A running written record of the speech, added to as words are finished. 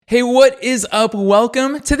Hey, what is up?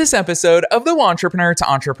 Welcome to this episode of the Entrepreneur to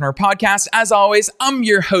Entrepreneur podcast. As always, I'm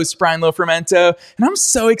your host, Brian Lofrumento, and I'm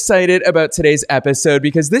so excited about today's episode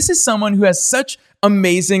because this is someone who has such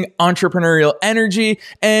amazing entrepreneurial energy,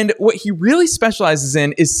 and what he really specializes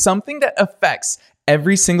in is something that affects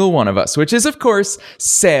every single one of us, which is, of course,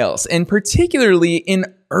 sales, and particularly in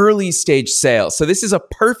early stage sales. So this is a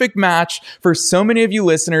perfect match for so many of you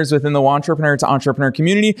listeners within the Entrepreneur to Entrepreneur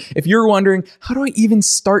community. If you're wondering, how do I even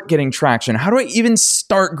start getting traction? How do I even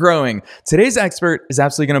start growing? Today's expert is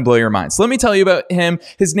absolutely going to blow your mind. So let me tell you about him.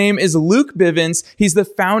 His name is Luke Bivens. He's the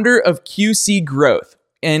founder of QC Growth.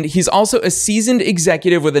 And he's also a seasoned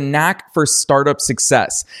executive with a knack for startup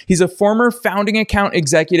success. He's a former founding account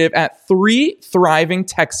executive at 3 thriving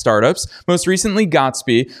tech startups, most recently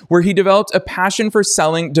Gatsby, where he developed a passion for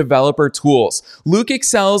selling developer tools. Luke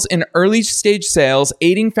excels in early stage sales,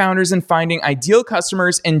 aiding founders in finding ideal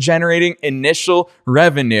customers and generating initial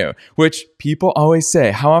revenue, which people always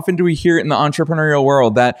say. How often do we hear it in the entrepreneurial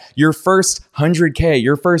world that your first 100K,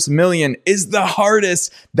 your first million is the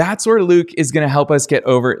hardest? That's where Luke is going to help us get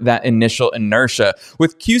over that initial inertia.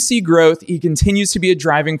 With QC Growth, he continues to be a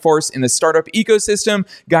driving force in the startup ecosystem,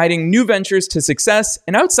 guiding new ventures to success.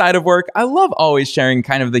 And outside of work, I love always sharing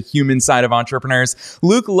kind of the human side of entrepreneurs.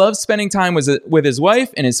 Luke loves spending time with his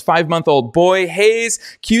wife and his 5-month-old boy, Hayes.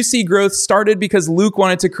 QC Growth started because Luke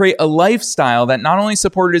wanted to create a lifestyle that not only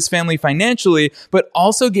supported his family financially, but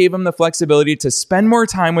also gave him the flexibility to spend more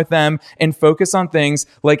time with them and focus on things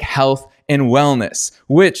like health and wellness,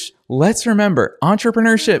 which, let's remember,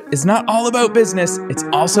 entrepreneurship is not all about business. It's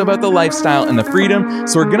also about the lifestyle and the freedom.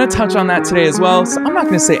 So we're going to touch on that today as well. So I'm not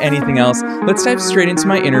going to say anything else. Let's dive straight into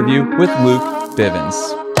my interview with Luke Bivens.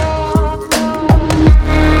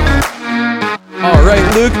 All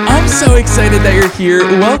right, Luke, I'm so excited that you're here.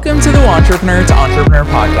 Welcome to the Entrepreneur to Entrepreneur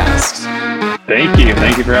podcast. Thank you.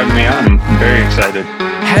 Thank you for having me on. I'm very excited.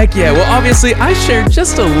 Heck yeah. Well, obviously, I shared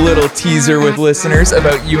just a little teaser with listeners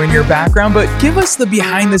about you and your background, but give us the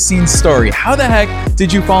behind the scenes story. How the heck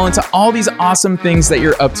did you fall into all these awesome things that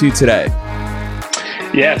you're up to today?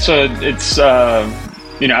 Yeah, so it's,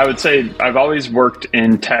 I would say I've always worked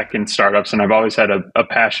in tech and startups, and I've always had a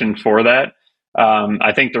passion for that.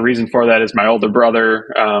 I think the reason for that is my older brother,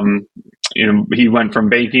 he went from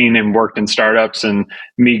banking and worked in startups, and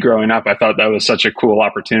me growing up, I thought that was such a cool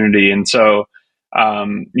opportunity. And so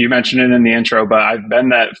you mentioned it in the intro, but I've been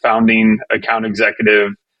that founding account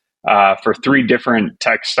executive for 3 different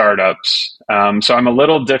tech startups. So I'm a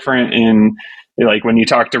little different in, like, when you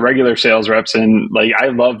talk to regular sales reps, and like, I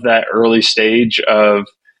love that early stage of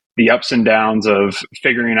the ups and downs of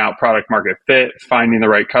figuring out product market fit, finding the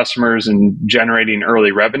right customers, and generating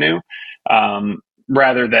early revenue,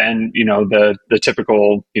 rather than, the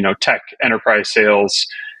typical, tech enterprise sales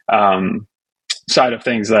side of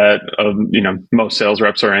things that, most sales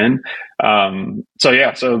reps are in. So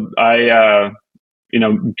I,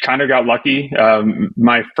 kind of got lucky.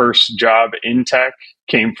 My first job in tech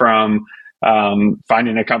came from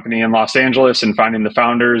finding a company in Los Angeles and finding the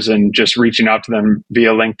founders and just reaching out to them via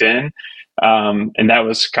LinkedIn. And that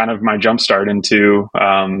was kind of my jumpstart into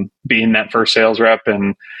being that first sales rep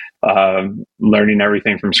and learning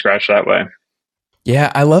everything from scratch that way.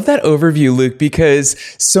 Yeah, I love that overview, Luke, because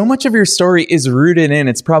so much of your story is rooted in,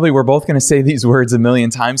 it's probably, we're both going to say these words a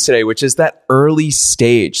million times today, which is that early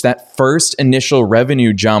stage, that first initial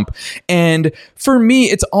revenue jump. And for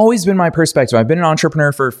me, it's always been my perspective. I've been an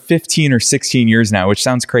entrepreneur for 15 or 16 years now, which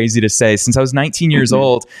sounds crazy to say, since I was 19 years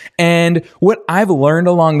old. And what I've learned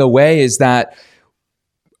along the way is that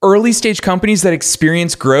early stage companies that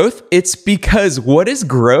experience growth, it's because what is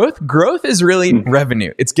growth? Growth is really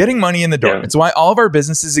revenue. It's getting money in the door. Yeah. It's why all of our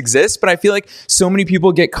businesses exist. But I feel like so many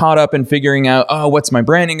people get caught up in figuring out, what's my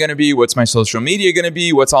branding going to be? What's my social media going to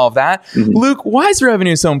be? What's all of that? Mm-hmm. Luke, why is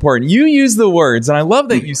revenue so important? You use the words, and I love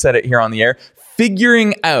that you said it here on the air.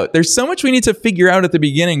 Figuring out. There's so much we need to figure out at the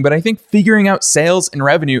beginning, but I think figuring out sales and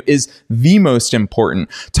revenue is the most important.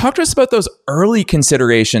 Talk to us about those early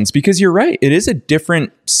considerations, because you're right. It is a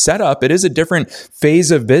different setup. It is a different phase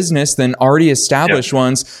of business than already established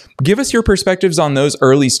ones. Give us your perspectives on those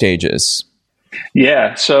early stages.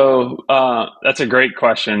 Yeah. So that's a great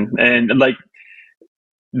question. And like,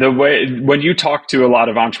 the way, when you talk to a lot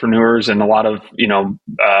of entrepreneurs and a lot of,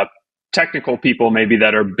 technical people maybe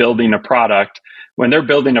that are building a product, when they're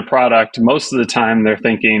building a product, most of the time they're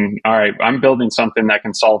thinking, all right, I'm building something that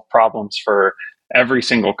can solve problems for every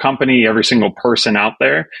single company, every single person out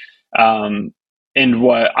there. And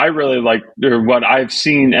what I really like, or what I've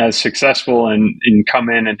seen as successful and come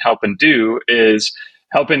in and help and do, is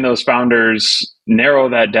helping those founders narrow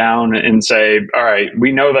that down and say, all right,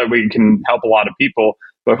 we know that we can help a lot of people,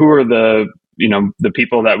 but who are the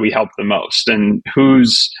people that we help the most, and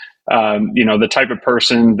who's the type of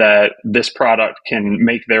person that this product can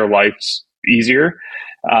make their lives easier.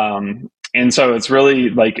 And so it's really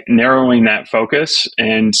like narrowing that focus,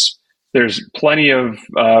 and there's plenty of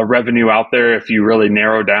revenue out there if you really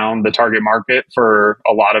narrow down the target market for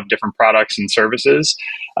a lot of different products and services.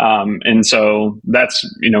 And so that's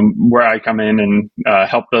where I come in and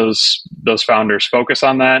help those founders focus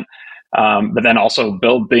on that, but then also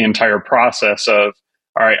build the entire process of,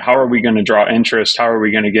 all right, how are we going to draw interest? How are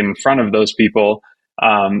we going to get in front of those people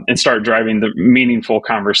and start driving the meaningful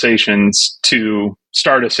conversations to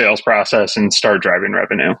start a sales process and start driving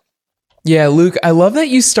revenue? Yeah, Luke, I love that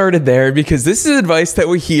you started there, because this is advice that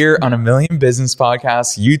we hear on a million business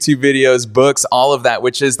podcasts, YouTube videos, books, all of that,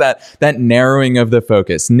 which is that narrowing of the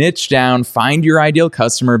focus. Niche down, find your ideal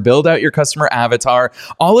customer, build out your customer avatar.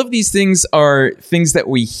 All of these things are things that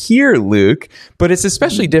we hear, Luke, but it's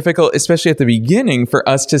especially difficult, especially at the beginning, for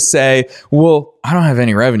us to say, well, I don't have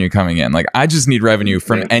any revenue coming in. Like, I just need revenue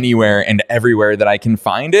from anywhere and everywhere that I can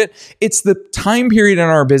find it. It's the time period in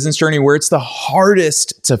our business journey where it's the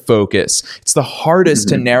hardest to focus. It's the hardest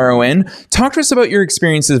to narrow in. Talk to us about your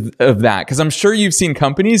experiences of that, because I'm sure you've seen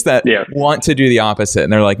companies that want to do the opposite.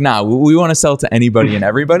 And they're like, nah, we want to sell to anybody and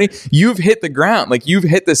everybody. You've hit the ground. Like, you've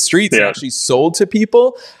hit the streets and actually sold to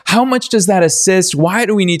people. How much does that assist? Why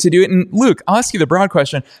do we need to do it? And Luke, I'll ask you the broad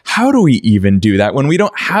question. How do we even do that when we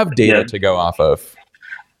don't have data to go off of?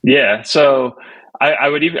 Yeah. So I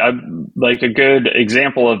would even like a good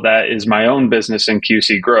example of that is my own business in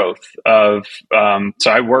QC growth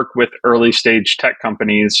so I work with early stage tech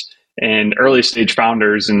companies and early stage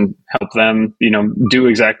founders and help them, do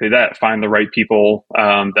exactly that, find the right people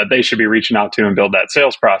that they should be reaching out to and build that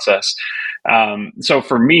sales process. So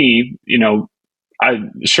for me,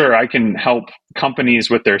 I can help companies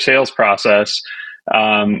with their sales process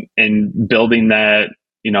and building that,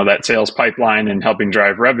 that sales pipeline and helping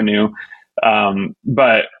drive revenue.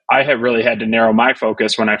 But I have really had to narrow my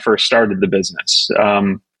focus when I first started the business.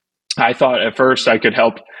 I thought at first I could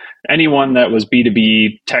help anyone that was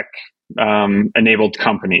B2B tech enabled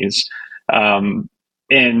companies.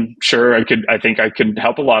 And sure, I think I could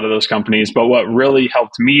help a lot of those companies, but what really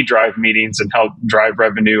helped me drive meetings and help drive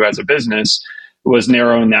revenue as a business was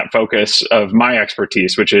narrowing that focus of my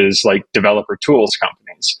expertise, which is like developer tools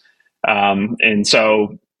companies. And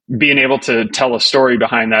so being able to tell a story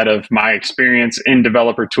behind that of my experience in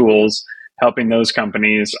developer tools, helping those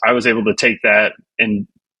companies, I was able to take that and,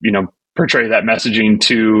 portray that messaging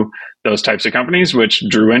to those types of companies, which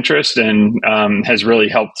drew interest and has really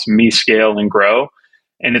helped me scale and grow.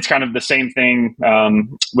 And it's kind of the same thing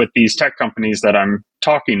with these tech companies that I'm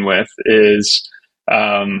talking with is,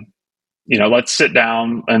 let's sit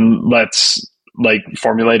down and let's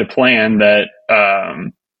formulate a plan that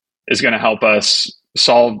is going to help us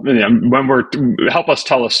solve help us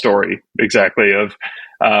tell a story exactly of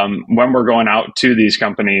when we're going out to these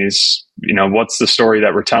companies, what's the story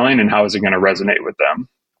that we're telling and how is it going to resonate with them?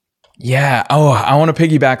 Yeah. Oh, I want to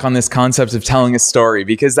piggyback on this concept of telling a story,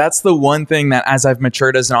 because that's the one thing that as I've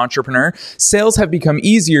matured as an entrepreneur, sales have become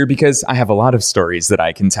easier because I have a lot of stories that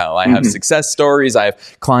I can tell. I have success stories. I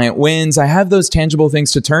have client wins. I have those tangible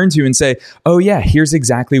things to turn to and say, oh yeah, here's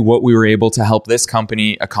exactly what we were able to help this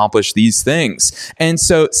company accomplish these things. And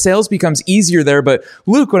so sales becomes easier there. But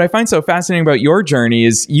Luke, what I find so fascinating about your journey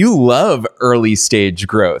is you love early stage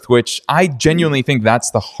growth, which I genuinely think that's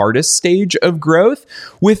the hardest stage of growth.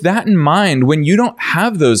 With that in mind, when you don't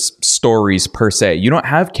have those stories per se, you don't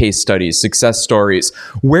have case studies, success stories,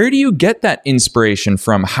 where do you get that inspiration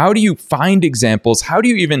from? How do you find examples? How do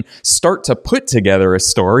you even start to put together a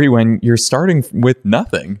story when you're starting with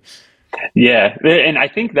nothing? Yeah. And I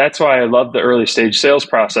think that's why I love the early stage sales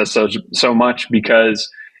process so much, because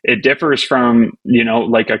it differs from,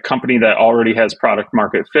 like a company that already has product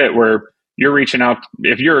market fit, where you're reaching out.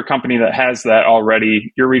 If you're a company that has that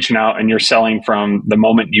already, you're reaching out and you're selling from the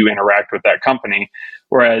moment you interact with that company.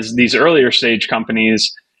 Whereas these earlier stage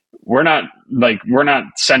companies, we're not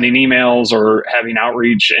sending emails or having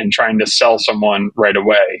outreach and trying to sell someone right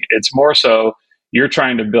away. It's more so you're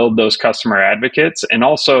trying to build those customer advocates. And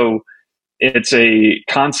also it's a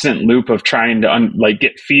constant loop of trying to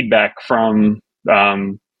get feedback from,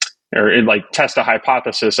 or test a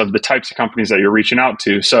hypothesis of the types of companies that you're reaching out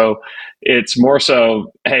to. So it's more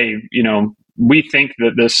so, hey, we think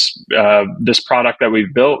that this product that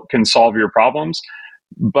we've built can solve your problems,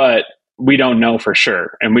 but we don't know for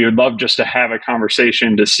sure. And we would love just to have a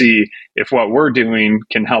conversation to see if what we're doing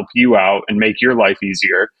can help you out and make your life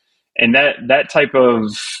easier. And that type of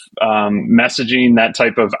messaging, that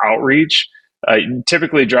type of outreach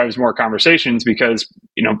typically drives more conversations because,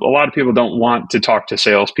 a lot of people don't want to talk to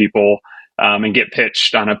salespeople and get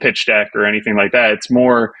pitched on a pitch deck or anything like that. It's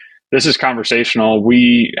more, this is conversational.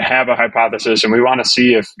 We have a hypothesis and we want to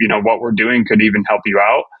see if, what we're doing could even help you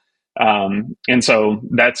out. And so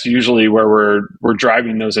that's usually where we're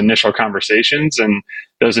driving those initial conversations, and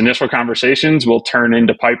those initial conversations will turn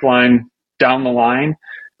into pipeline down the line.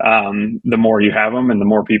 The more you have them and the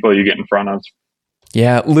more people you get in front of.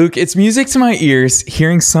 Yeah, Luke, it's music to my ears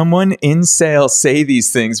hearing someone in sales say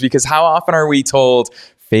these things, because how often are we told,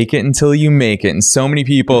 fake it until you make it? And so many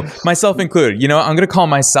people, myself included, I'm going to call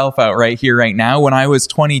myself out right here, right now. When I was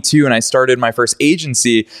 22 and I started my first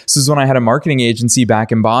agency, this is when I had a marketing agency back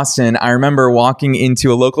in Boston. I remember walking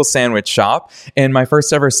into a local sandwich shop, and my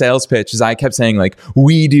first ever sales pitch is I kept saying like,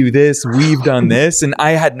 we do this, we've done this. And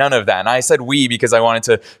I had none of that. And I said we because I wanted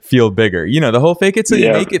to feel bigger, the whole fake it till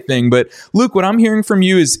you make it thing. But Luke, what I'm hearing from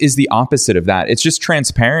you is the opposite of that. It's just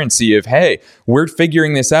transparency of, hey, we're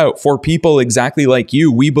figuring this out for people exactly like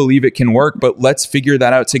you. We believe it can work, but let's figure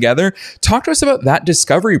that out together. Talk to us about that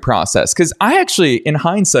discovery process. Because I actually, in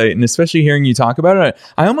hindsight, and especially hearing you talk about it,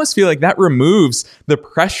 I almost feel like that removes the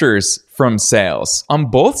pressures from sales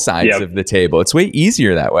on both sides of the table. It's way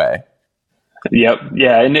easier that way. Yep.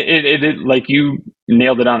 Yeah. And it like you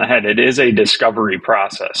nailed it on the head. It is a discovery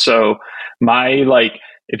process. So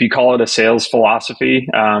if you call it a sales philosophy,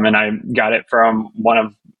 and I got it from one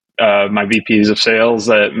of my VPs of sales,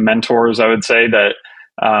 mentors, I would say that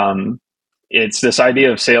it's this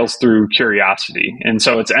idea of sales through curiosity. And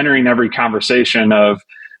so it's entering every conversation of,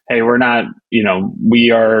 hey,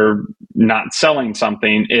 we are not selling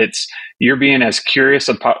something. It's you're being as curious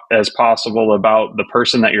as possible about the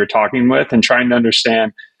person that you're talking with and trying to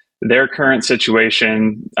understand their current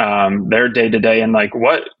situation, their day to day, and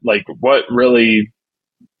what really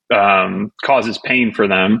causes pain for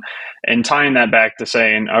them, and tying that back to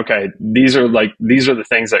saying, okay, these are the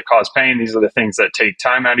things that cause pain. These are the things that take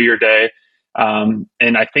time out of your day.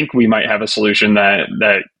 And I think we might have a solution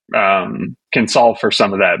that can solve for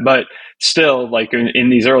some of that. But still, like in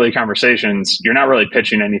these early conversations, you're not really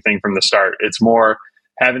pitching anything from the start. It's more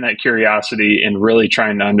having that curiosity and really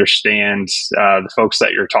trying to understand the folks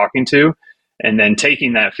that you're talking to, and then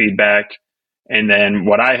taking that feedback. And then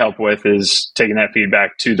what I help with is taking that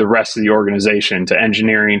feedback to the rest of the organization, to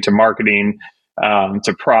engineering, to marketing,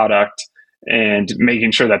 to product, and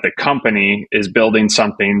making sure that the company is building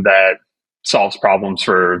something that solves problems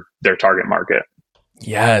for their target market.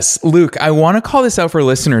 Yes. Luke, I want to call this out for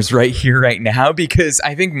listeners right here, right now, because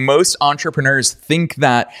I think most entrepreneurs think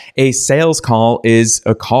that a sales call is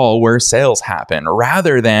a call where sales happen,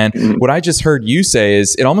 rather than what I just heard you say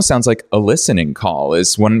is it almost sounds like a listening call.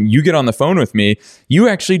 Is when you get on the phone with me, you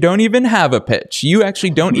actually don't even have a pitch. You actually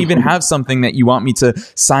don't even have something that you want me to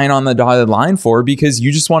sign on the dotted line for, because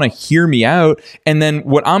you just want to hear me out. And then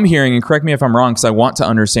what I'm hearing, and correct me if I'm wrong, because I want to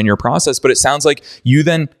understand your process, but it sounds like you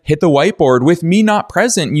then hit the whiteboard with me not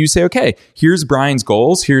present, and you say, okay, here's Brian's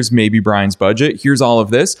goals, here's maybe Brian's budget, here's all of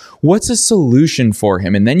this, what's a solution for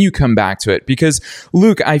him? And then you come back to it. Because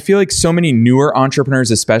Luke, I feel like so many newer entrepreneurs,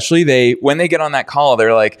 especially, when they get on that call,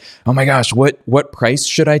 they're like, oh my gosh, what price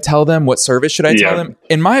should I tell them? What service should I tell them?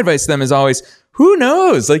 And my advice to them is always, who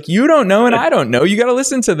knows? Like, you don't know and I don't know. You got to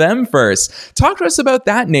listen to them first. Talk to us about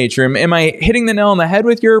that nature. Am I hitting the nail on the head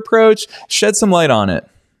with your approach? Shed some light on it.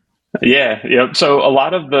 Yeah. So a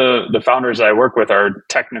lot of the founders I work with are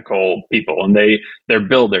technical people, and they're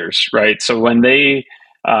builders, right? So when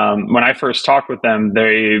I first talk with them,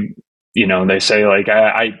 they say like,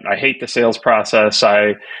 I hate the sales process.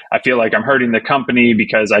 I feel like I'm hurting the company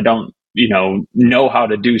because I don't, know how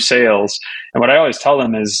to do sales. And what I always tell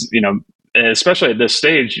them is, especially at this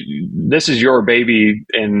stage, this is your baby,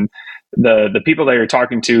 and the people that you're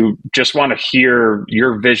talking to just want to hear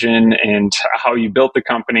your vision and how you built the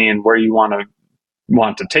company and where you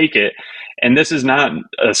want to take it. And this is not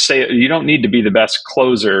a sale. You don't need to be the best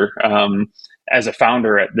closer as a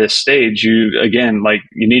founder at this stage. You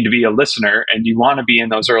need to be a listener, and you want to be in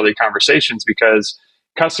those early conversations because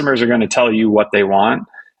customers are going to tell you what they want.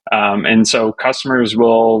 And so customers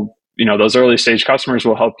will, those early stage customers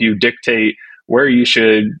will help you dictate where you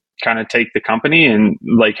should kind of take the company and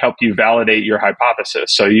help you validate your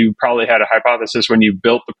hypothesis. So you probably had a hypothesis when you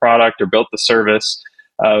built the product or built the service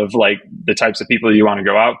of the types of people you want to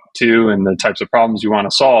go out to and the types of problems you want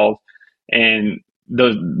to solve. And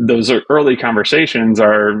those early conversations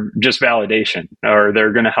are just validation, or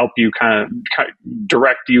they're going to help you kind of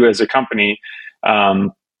direct you as a company,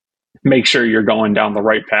 make sure you're going down the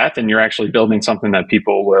right path and you're actually building something that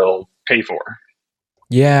people will pay for.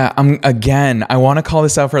 Yeah, I want to call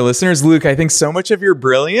this out for our listeners. Luke, I think so much of your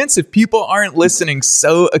brilliance, if people aren't listening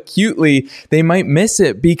so acutely, they might miss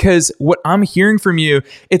it, because what I'm hearing from you,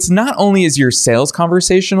 it's not only is your sales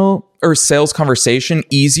conversation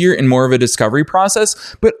easier and more of a discovery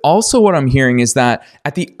process, but also what I'm hearing is that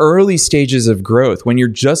at the early stages of growth, when you're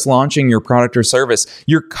just launching your product or service,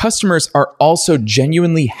 your customers are also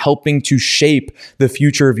genuinely helping to shape the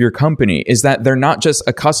future of your company. Is that they're not just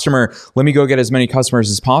a customer, let me go get as many customers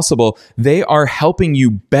as possible. They are helping you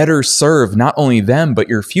better serve not only them, but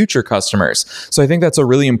your future customers. So I think that's a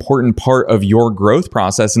really important part of your growth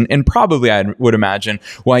process, and probably I would imagine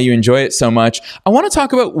why you enjoy it so much. I want to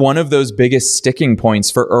talk about one of those biggest sticking points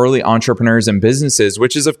for early entrepreneurs and businesses,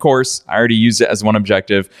 which is, of course, I already used it as one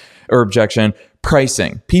objection,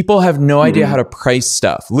 pricing. People have no idea how to price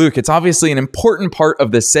stuff. Luke, it's obviously an important part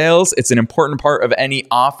of the sales. It's an important part of any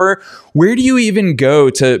offer. Where do you even go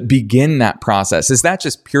to begin that process? Is that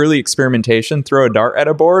just purely experimentation, throw a dart at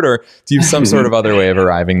a board, or do you have some sort of other way of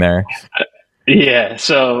arriving there? Yeah.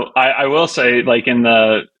 So I will say, like,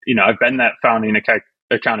 I've been that founding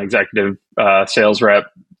account executive, sales rep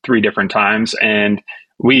 3 different times. And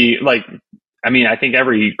I think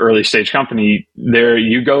every early stage company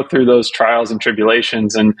you go through those trials and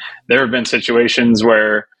tribulations. And there have been situations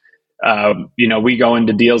where, we go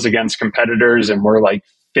into deals against competitors and we're like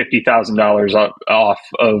 $50,000 off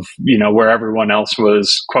of, where everyone else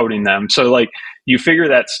was quoting them. So like, you figure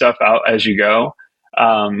that stuff out as you go.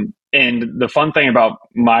 And the fun thing about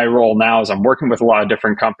my role now is I'm working with a lot of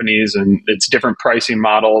different companies, and it's different pricing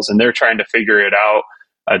models, and they're trying to figure it out.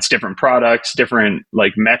 It's different products, different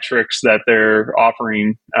like metrics that they're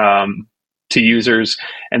offering to users.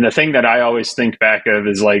 And the thing that I always think back of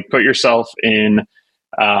is like, put yourself in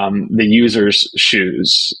the user's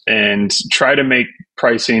shoes and try to make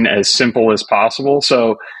pricing as simple as possible.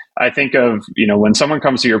 So I think of, when someone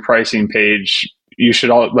comes to your pricing page, you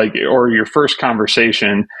should or your first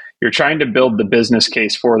conversation, you're trying to build the business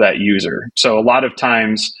case for that user. So a lot of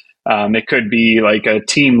times, it could be like a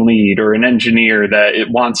team lead or an engineer that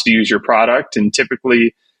it wants to use your product. And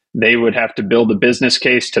typically they would have to build a business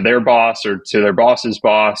case to their boss or to their boss's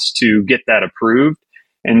boss to get that approved.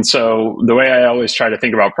 And so the way I always try to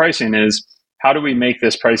think about pricing is, how do we make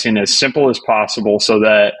this pricing as simple as possible so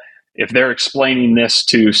that if they're explaining this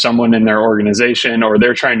to someone in their organization or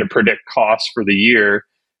they're trying to predict costs for the year,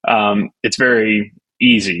 it's very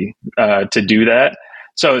easy to do that.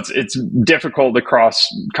 So it's difficult across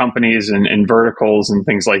companies and verticals and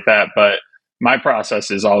things like that. But my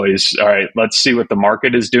process is always, all right, let's see what the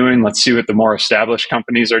market is doing. Let's see what the more established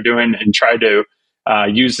companies are doing, and try to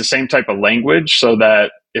use the same type of language so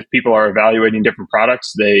that if people are evaluating different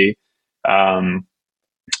products, they,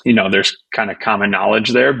 there's kind of common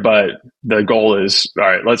knowledge there. But the goal is, all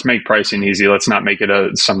right, let's make pricing easy. Let's not make it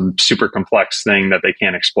some super complex thing that they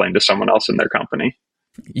can't explain to someone else in their company.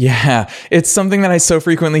 Yeah, it's something that I so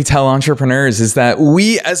frequently tell entrepreneurs is that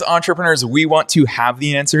we as entrepreneurs, we want to have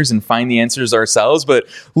the answers and find the answers ourselves. But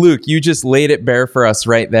Luke, you just laid it bare for us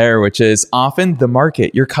right there, which is often the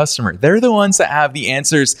market, your customer, they're the ones that have the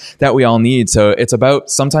answers that we all need. So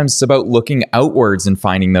sometimes it's about looking outwards and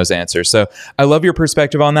finding those answers. So I love your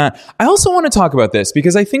perspective on that. I also want to talk about this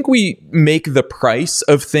because I think we make the price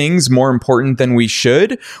of things more important than we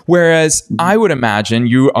should. Whereas I would imagine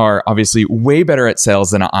you are obviously way better at sales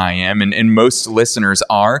than I am, and most listeners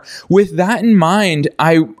are. With that in mind,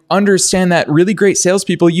 I understand that really great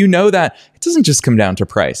salespeople, that it doesn't just come down to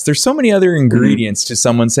price. There's so many other ingredients to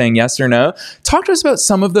someone saying yes or no. Talk to us about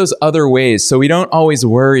some of those other ways so we don't always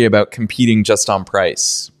worry about competing just on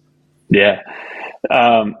price. Yeah.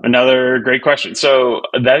 Another great question. So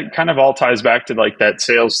that kind of all ties back to like that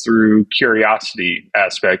sales through curiosity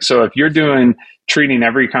aspect. So if you're treating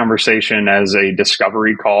every conversation as a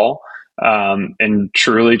discovery call, and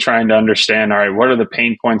truly trying to understand, all right, what are the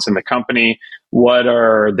pain points in the company? What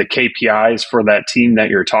are the KPIs for that team that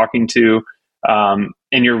you're talking to? And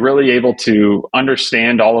you're really able to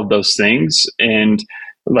understand all of those things. And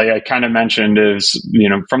like I kind of mentioned is,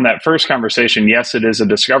 from that first conversation, yes, it is a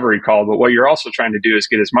discovery call, but what you're also trying to do is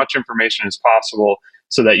get as much information as possible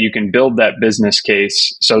so that you can build that business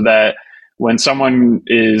case so that when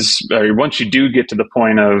once you do get to the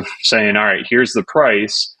point of saying, all right, here's the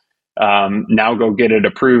price, now go get it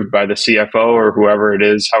approved by the CFO or whoever it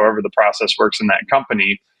is, however the process works in that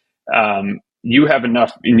company. You have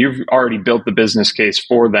enough, and you've already built the business case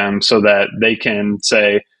for them so that they can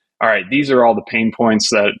say, all right, these are all the pain points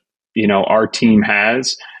that, our team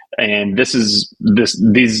has. And this is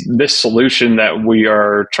this solution that we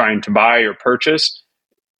are trying to buy or purchase.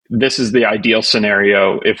 This is the ideal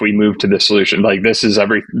scenario if we move to this solution. Like this is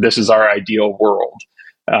our ideal world.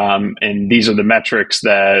 And these are the metrics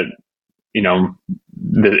that,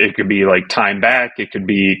 it could be like time back, it could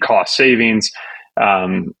be cost savings,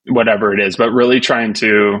 whatever it is, but really trying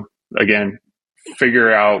to, again,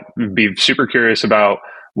 figure out, be super curious about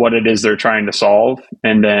what it is they're trying to solve.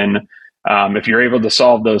 And then if you're able to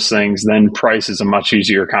solve those things, then price is a much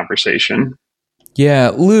easier conversation.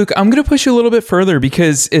 Yeah, Luke, I'm going to push you a little bit further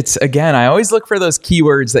because again, I always look for those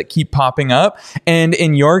keywords that keep popping up. And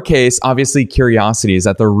in your case, obviously, curiosity is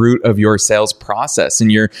at the root of your sales process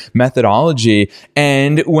and your methodology.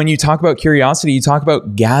 And when you talk about curiosity, you talk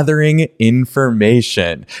about gathering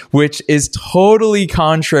information, which is totally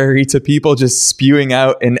contrary to people just spewing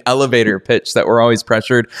out an elevator pitch that we're always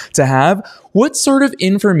pressured to have. What sort of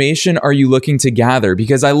information are you looking to gather?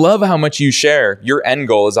 Because I love how much you share. Your end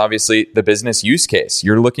goal is obviously the business use case.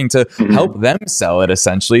 You're looking to help them sell it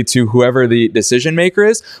essentially to whoever the decision maker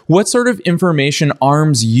is. What sort of information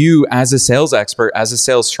arms you as a sales expert, as a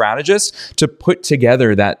sales strategist, to put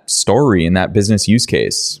together that story and that business use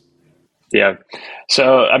case? Yeah.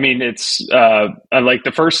 So, I mean, it's like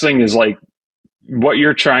the first thing is like what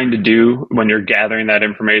you're trying to do when you're gathering that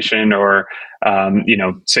information or,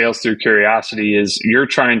 sales through curiosity is you're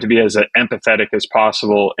trying to be as empathetic as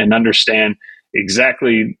possible and understand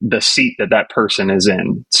exactly the seat that person is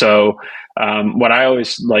in. So, what I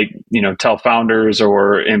always tell founders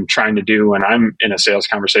or am trying to do when I'm in a sales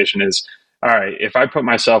conversation is, all right, if I put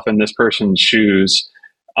myself in this person's shoes,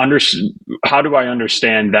 how do I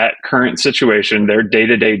understand that current situation, their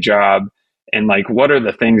day-to-day job, and like what are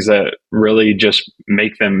the things that really just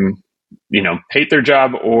make them hate their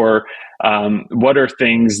job, or what are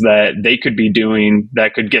things that they could be doing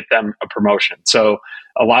that could get them a promotion. So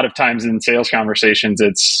a lot of times in sales conversations,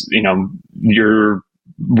 it's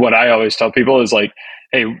what I always tell people is like,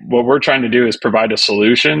 hey, what we're trying to do is provide a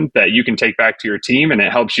solution that you can take back to your team and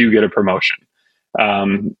it helps you get a promotion.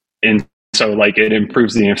 And so like it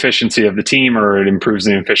improves the efficiency of the team, or it improves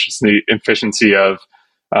the efficiency of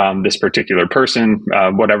this particular person,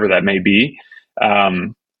 whatever that may be.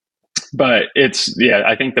 But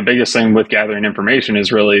I think the biggest thing with gathering information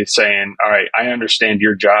is really saying, all right, I understand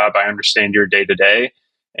your job. I understand your day to day.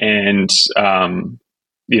 And,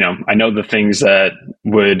 I know the things that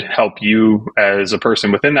would help you as a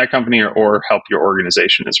person within that company or help your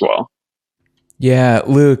organization as well. Yeah,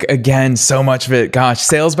 Luke, again, so much of it. Gosh,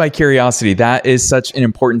 sales by curiosity. That is such an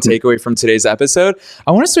important takeaway from today's episode.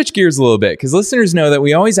 I want to switch gears a little bit because listeners know that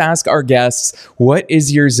we always ask our guests, what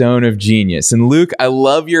is your zone of genius? And Luke, I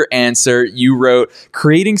love your answer. You wrote,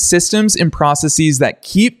 creating systems and processes that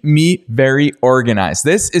keep me very organized.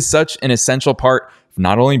 This is such an essential part of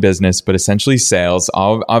not only business, but essentially sales.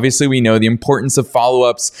 Obviously, we know the importance of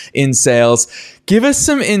follow-ups in sales. Give us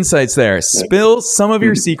some insights there. Spill some of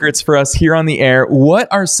your secrets for us here on the air. What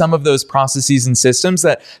are some of those processes and systems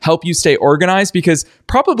that help you stay organized? Because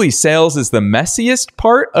probably sales is the messiest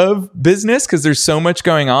part of business because there's so much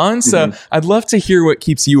going on. So I'd love to hear what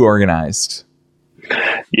keeps you organized.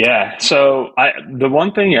 Yeah. So the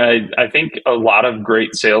one thing I think a lot of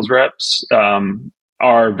great sales reps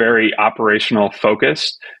are very operational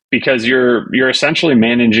focused, because you're essentially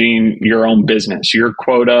managing your own business, your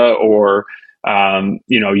quota, or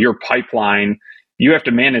your pipeline. You have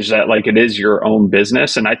to manage that like it is your own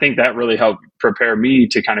business. And I think that really helped prepare me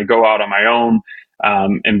to kind of go out on my own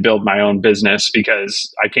and build my own business,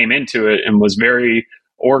 because I came into it and was very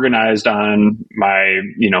organized on my,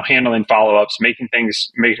 handling follow-ups, making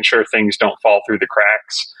sure things don't fall through the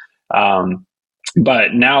cracks.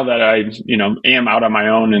 But now that I, am out on my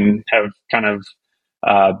own and have kind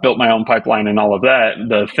of built my own pipeline and all of that,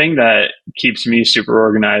 the thing that keeps me super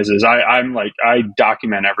organized is I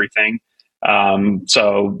document everything.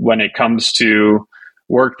 So when it comes to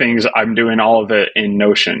work things, I'm doing all of it in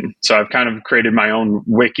Notion. So I've kind of created my own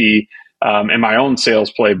wiki and my own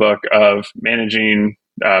sales playbook of managing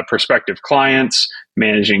prospective clients,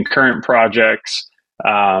 managing current projects,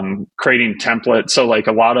 creating templates. So like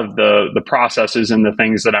a lot of the processes and the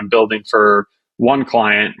things that I'm building for one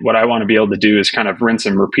client, what I want to be able to do is kind of rinse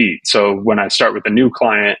and repeat. So when I start with a new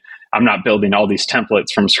client, I'm not building all these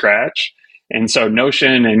templates from scratch. And so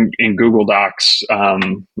Notion and Google Docs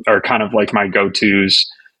are kind of like my go-tos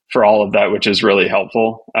for all of that, which is really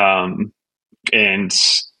helpful. And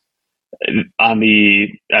on the,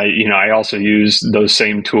 I also use those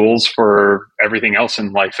same tools for everything else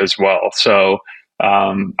in life as well. So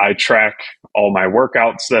I track all my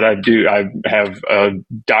workouts that I do. I have a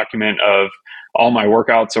document of all my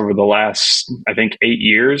workouts over the last, I think, 8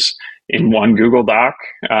 years in one Google Doc.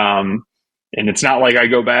 And it's not like I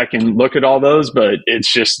go back and look at all those, but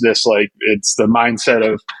it's just this, like, it's the mindset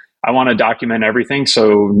of, I want to document everything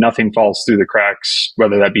so nothing falls through the cracks,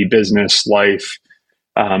 whether that be business, life,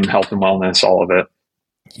 health and wellness, all of it.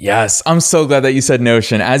 Yes, I'm so glad that you said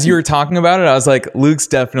Notion. As you were talking about it, I was like, Luke's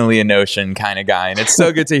definitely a Notion kind of guy. And it's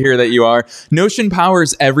so good to hear that you are. Notion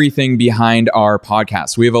powers everything behind our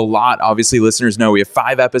podcast. We have a lot, obviously, listeners know we have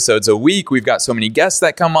 5 episodes a week. We've got so many guests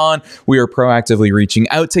that come on. We are proactively reaching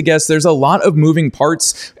out to guests. There's a lot of moving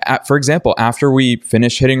parts. For example, after we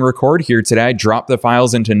finish hitting record here today, I drop the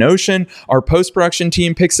files into Notion. Our post-production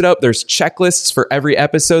team picks it up. There's checklists for every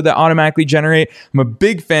episode that automatically generate. I'm a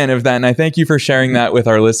big fan of that. And I thank you for sharing that with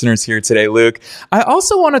our listeners here today, Luke. I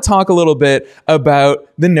also want to talk a little bit about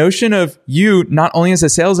the notion of you, not only as a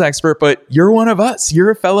sales expert, but you're one of us.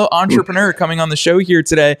 You're a fellow entrepreneur coming on the show here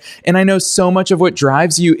today. And I know so much of what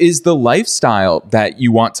drives you is the lifestyle that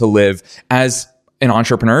you want to live as an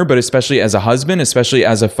entrepreneur, but especially as a husband, especially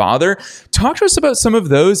as a father. Talk to us about some of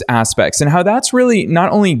those aspects and how that's really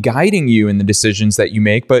not only guiding you in the decisions that you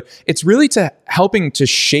make, but it's really to helping to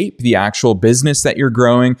shape the actual business that you're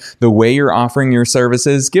growing, the way you're offering your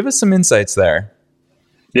services. Give us some insights there.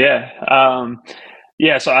 Yeah.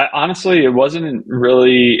 So honestly, it wasn't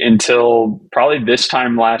really until probably this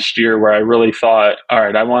time last year where I really thought, all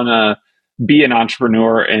right, I want to be an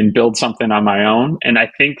entrepreneur and build something on my own. And I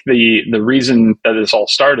think the reason that this all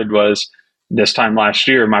started was this time last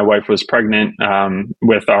year, my wife was pregnant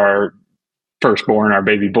with our firstborn, our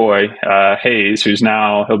baby boy, Hayes,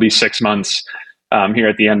 he'll be 6 months here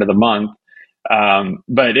at the end of the month.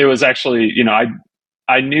 But it was actually,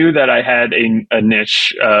 I knew that I had a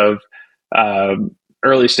niche of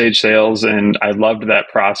early stage sales, and I loved that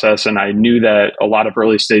process. And I knew that a lot of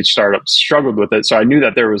early stage startups struggled with it. So I knew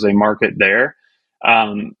that there was a market there.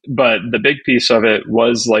 But the big piece of it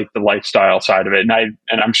was like the lifestyle side of it. And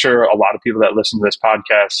I'm sure a lot of people that listen to this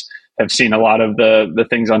podcast have seen a lot of the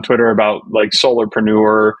things on Twitter about like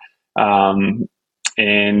solopreneur,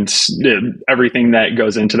 and everything that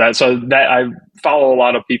goes into that. So that I follow a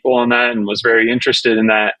lot of people on that and was very interested in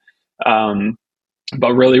that.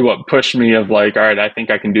 But really what pushed me of like, all right, I think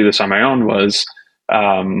I can do this on my own was,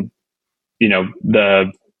 my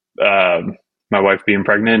wife being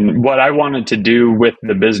pregnant. And what I wanted to do with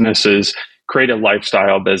the business is create a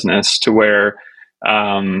lifestyle business to where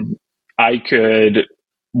I could,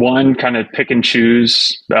 one, kind of pick and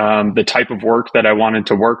choose the type of work that I wanted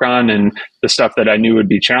to work on and the stuff that I knew would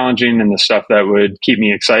be challenging and the stuff that would keep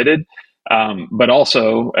me excited. But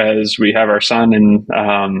also, as we have our son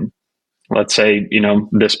and let's say,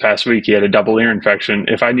 this past week he had a double ear infection.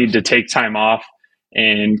 If I need to take time off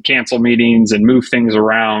and cancel meetings and move things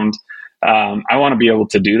around, I want to be able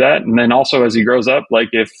to do that. And then also as he grows up, like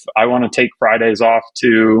if I want to take Fridays off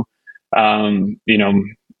to,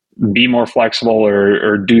 be more flexible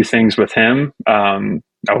or do things with him, I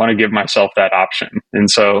want to give myself that option. And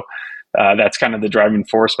so that's kind of the driving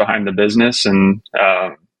force behind the business. And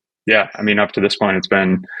up to this point, it's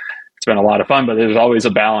been a lot of fun, but there's always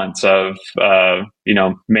a balance of,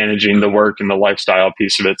 managing the work and the lifestyle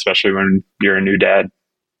piece of it, especially when you're a new dad.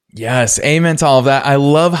 Yes, amen to all of that. I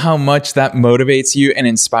love how much that motivates you and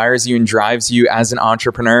inspires you and drives you as an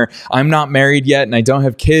entrepreneur. I'm not married yet and I don't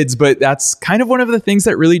have kids, but that's kind of one of the things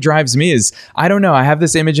that really drives me is, I don't know, I have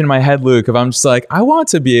this image in my head, Luke, of I'm just like, I want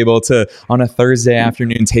to be able to, on a Thursday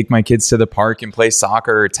afternoon, take my kids to the park and play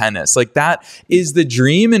soccer or tennis. Like that is the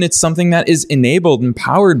dream, and it's something that is enabled and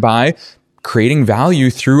powered by creating value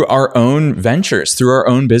through our own ventures, through our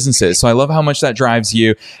own businesses. So I love how much that drives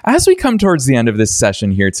you. As we come towards the end of this session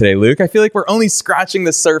here today, Luke, I feel like we're only scratching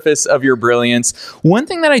the surface of your brilliance. One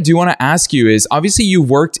thing that I do want to ask you is, obviously you've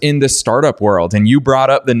worked in the startup world and you brought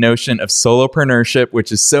up the notion of solopreneurship,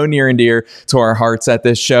 which is so near and dear to our hearts at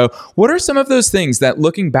this show. What are some of those things that,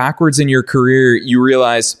 looking backwards in your career, you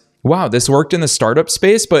realize, wow, this worked in the startup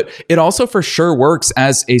space, but it also for sure works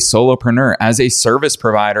as a solopreneur, as a service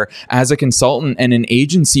provider, as a consultant and an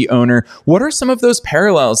agency owner? What are some of those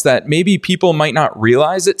parallels that maybe people might not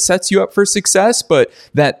realize it sets you up for success, but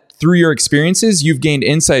that through your experiences, you've gained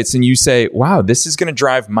insights and you say, wow, this is going to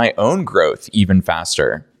drive my own growth even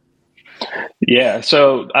faster? Yeah.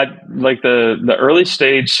 So I like the early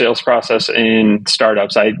stage sales process in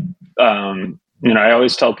startups. I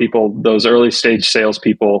always tell people those early stage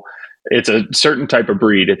salespeople, it's a certain type of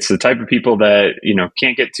breed. It's the type of people that,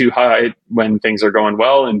 can't get too high when things are going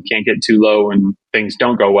well and can't get too low when things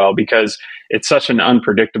don't go well, because it's such an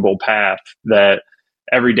unpredictable path that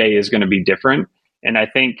every day is going to be different. And I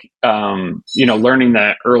think, learning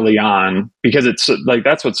that early on, because it's like,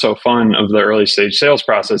 that's what's so fun of the early stage sales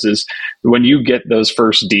process is when you get those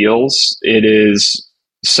first deals, it is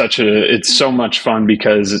it's so much fun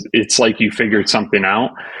because it's like you figured something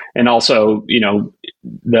out. And also,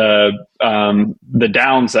 the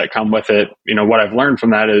downs that come with it, what I've learned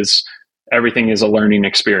from that is everything is a learning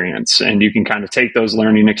experience, and you can kind of take those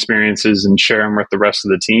learning experiences and share them with the rest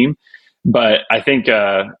of the team. But I think,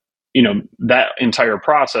 that entire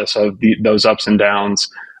process of those ups and downs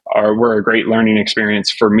were a great learning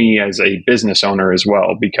experience for me as a business owner as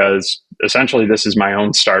well, because essentially this is my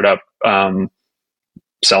own startup,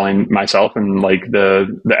 selling myself and like the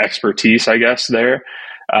expertise, I guess, there.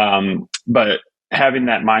 But having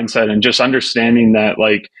that mindset and just understanding that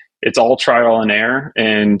like it's all trial and error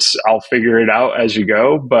and I'll figure it out as you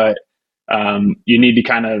go. But you need to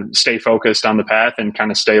kind of stay focused on the path and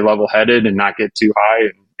kind of stay level headed and not get too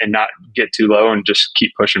high and not get too low and just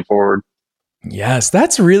keep pushing forward. Yes,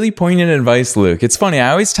 that's really poignant advice, Luke. It's funny.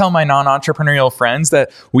 I always tell my non-entrepreneurial friends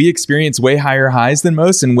that we experience way higher highs than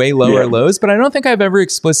most and way lower lows, but I don't think I've ever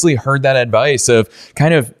explicitly heard that advice of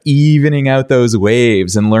kind of evening out those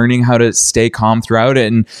waves and learning how to stay calm throughout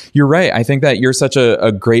it. And you're right. I think that you're such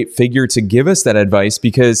a great figure to give us that advice,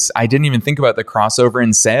 because I didn't even think about the crossover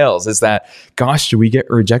in sales. Is that, gosh, do we get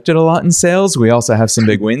rejected a lot in sales? We also have some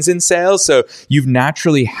big wins in sales. So you've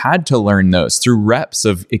naturally had to learn those through reps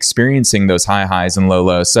of experiencing those high highs and low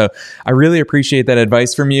lows. So I really appreciate that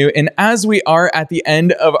advice from you. And as we are at the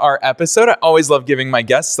end of our episode, I always love giving my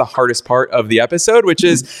guests the hardest part of the episode, which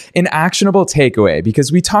is an actionable takeaway,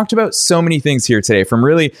 because we talked about so many things here today, from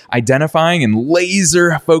really identifying and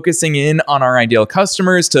laser focusing in on our ideal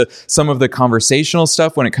customers to some of the conversational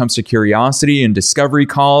stuff when it comes to curiosity and discovery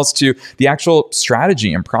calls, to the actual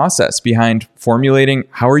strategy and process behind formulating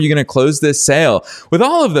how are you going to close this sale. With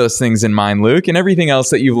all of those things in mind, Luke, and everything else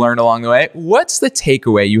that you've learned along the way, what's the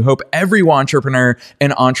takeaway you hope every entrepreneur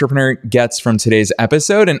and entrepreneur gets from today's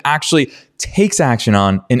episode and actually takes action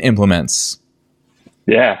on and implements?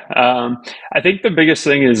 Yeah. I think the biggest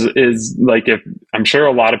thing is like, if I'm sure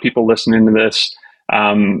a lot of people listening to this,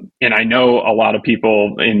 and I know a lot of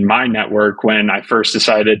people in my network, when I first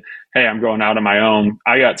decided, hey, I'm going out on my own,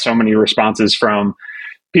 I got so many responses from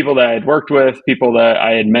people that I had worked with, people that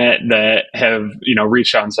I had met that have,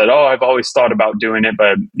 reached out and said, oh, I've always thought about doing it,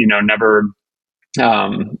 but, never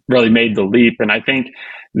really made the leap. And I think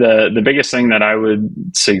the biggest thing that I would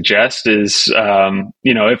suggest is,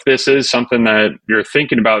 if this is something that you're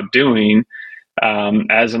thinking about doing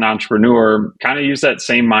as an entrepreneur, kind of use that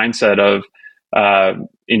same mindset of,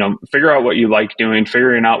 figure out what you like doing,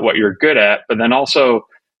 figuring out what you're good at, but then also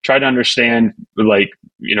try to understand the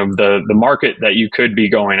market that you could be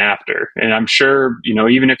going after. And I'm sure,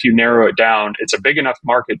 even if you narrow it down, it's a big enough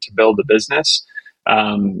market to build a business.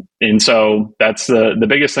 And so that's the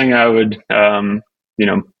biggest thing I would,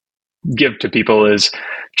 give to people is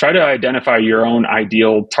try to identify your own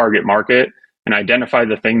ideal target market and identify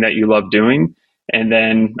the thing that you love doing. And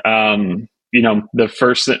then, the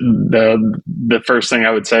first thing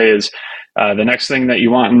I would say is, the next thing that you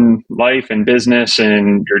want in life and business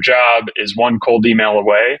and your job is one cold email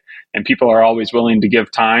away, and people are always willing to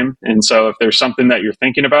give time. And so if there's something that you're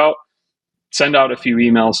thinking about, send out a few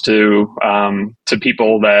emails to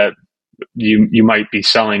people that you might be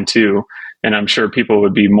selling to, and I'm sure people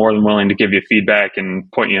would be more than willing to give you feedback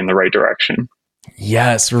and point you in the right direction.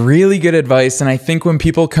 Yes, really good advice. And I think when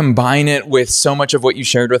people combine it with so much of what you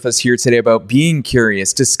shared with us here today about being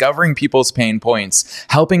curious, discovering people's pain points,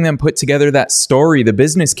 helping them put together that story, the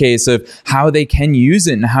business case of how they can use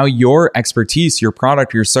it and how your expertise, your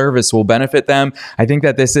product, your service will benefit them, I think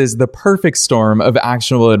that this is the perfect storm of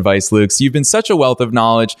actionable advice, Luke. So you've been such a wealth of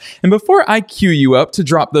knowledge. And before I cue you up to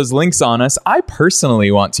drop those links on us, I personally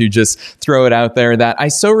want to just throw it out there that I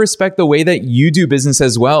so respect the way that you do business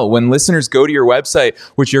as well. When listeners go to your website,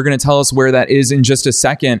 which you're going to tell us where that is in just a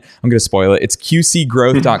second. I'm going to spoil it. It's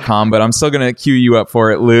qcgrowth.com, but I'm still going to cue you up for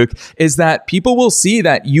it, Luke, is that people will see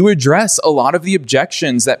that you address a lot of the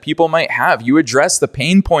objections that people might have. You address the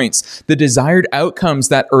pain points, the desired outcomes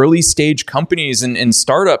that early stage companies and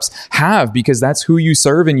startups have, because that's who you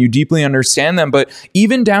serve and you deeply understand them. But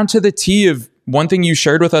even down to the T of one thing you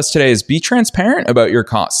shared with us today is be transparent about your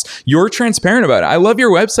costs. You're transparent about it. I love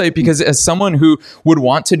your website because as someone who would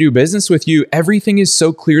want to do business with you, everything is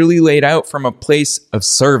so clearly laid out from a place of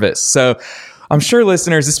service. So I'm sure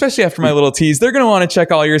listeners, especially after my little tease, they're going to want to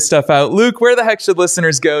check all your stuff out. Luke, where the heck should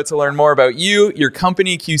listeners go to learn more about you, your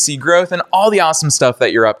company, QC Growth, and all the awesome stuff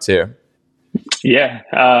that you're up to? Yeah.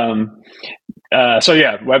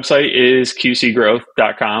 Website is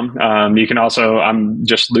qcgrowth.com. You can also, I'm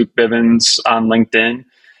just Luke Bivens on LinkedIn,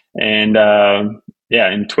 and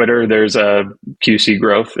in Twitter, there's a QC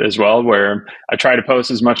Growth as well, where I try to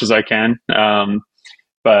post as much as I can.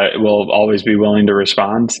 but we'll always be willing to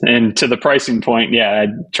respond. And to the pricing point, I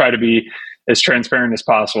try to be as transparent as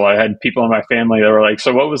possible. I had people in my family that were like,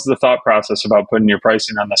 so what was the thought process about putting your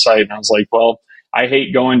pricing on the site? And I was like, well, I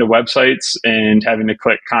hate going to websites and having to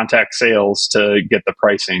click contact sales to get the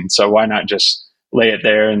pricing. So why not just lay it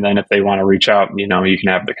there? And then if they want to reach out, you can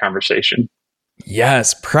have the conversation.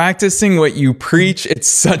 Yes, practicing what you preach. It's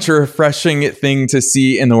such a refreshing thing to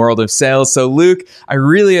see in the world of sales. So Luke, I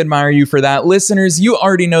really admire you for that. Listeners, you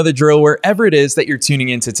already know the drill. Wherever it is that you're tuning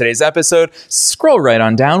into today's episode, scroll right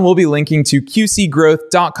on down. We'll be linking to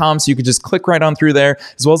qcgrowth.com, so you could just click right on through there,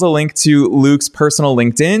 as well as a link to Luke's personal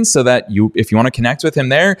LinkedIn, so that if you want to connect with him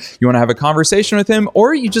there, you want to have a conversation with him,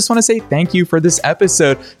 or you just want to say thank you for this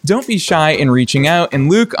episode, don't be shy in reaching out. And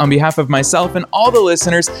Luke, on behalf of myself and all the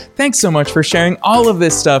listeners, thanks so much for sharing all of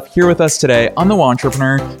this stuff here with us today on the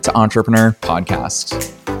Entrepreneur to Entrepreneur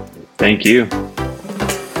podcast. Thank you.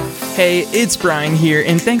 Hey, it's Brian here,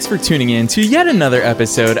 and thanks for tuning in to yet another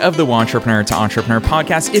episode of the Entrepreneur to Entrepreneur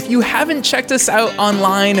podcast. If you haven't checked us out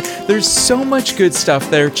online, there's so much good stuff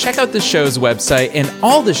there. Check out the show's website and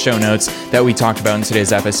all the show notes that we talked about in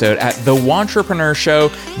today's episode at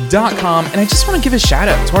thewantrepreneurshow.com. And I just want to give a shout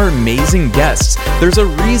out to our amazing guests. There's a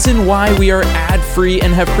reason why we are ad-free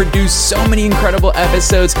and have produced so many incredible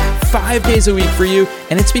episodes 5 days a week for you,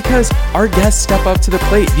 and it's because our guests step up to the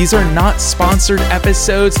plate. These are not sponsored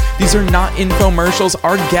episodes. These are not infomercials.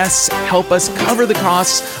 Our guests help us cover the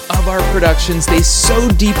costs of our productions. They so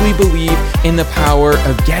deeply believe in the power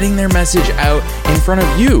of getting their message out in front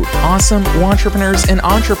of you, awesome entrepreneurs and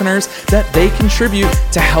entrepreneurs, that they contribute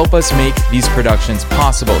to help us make these productions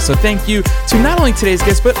possible. So thank you to not only today's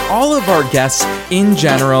guests, but all of our guests in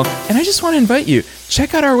general. And I just want to invite you,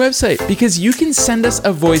 check out our website, because you can send us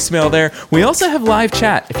a voicemail there. We also have live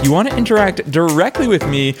chat. If you want to interact directly with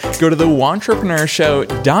me, go to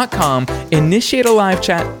thewantrepreneurshow.com, initiate a live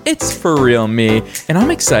chat. It's for real me. And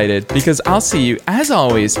I'm excited because I'll see you, as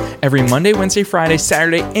always, every Monday, Wednesday, Friday,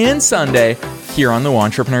 Saturday, and Sunday here on the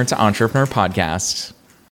Entrepreneur to Entrepreneur podcast.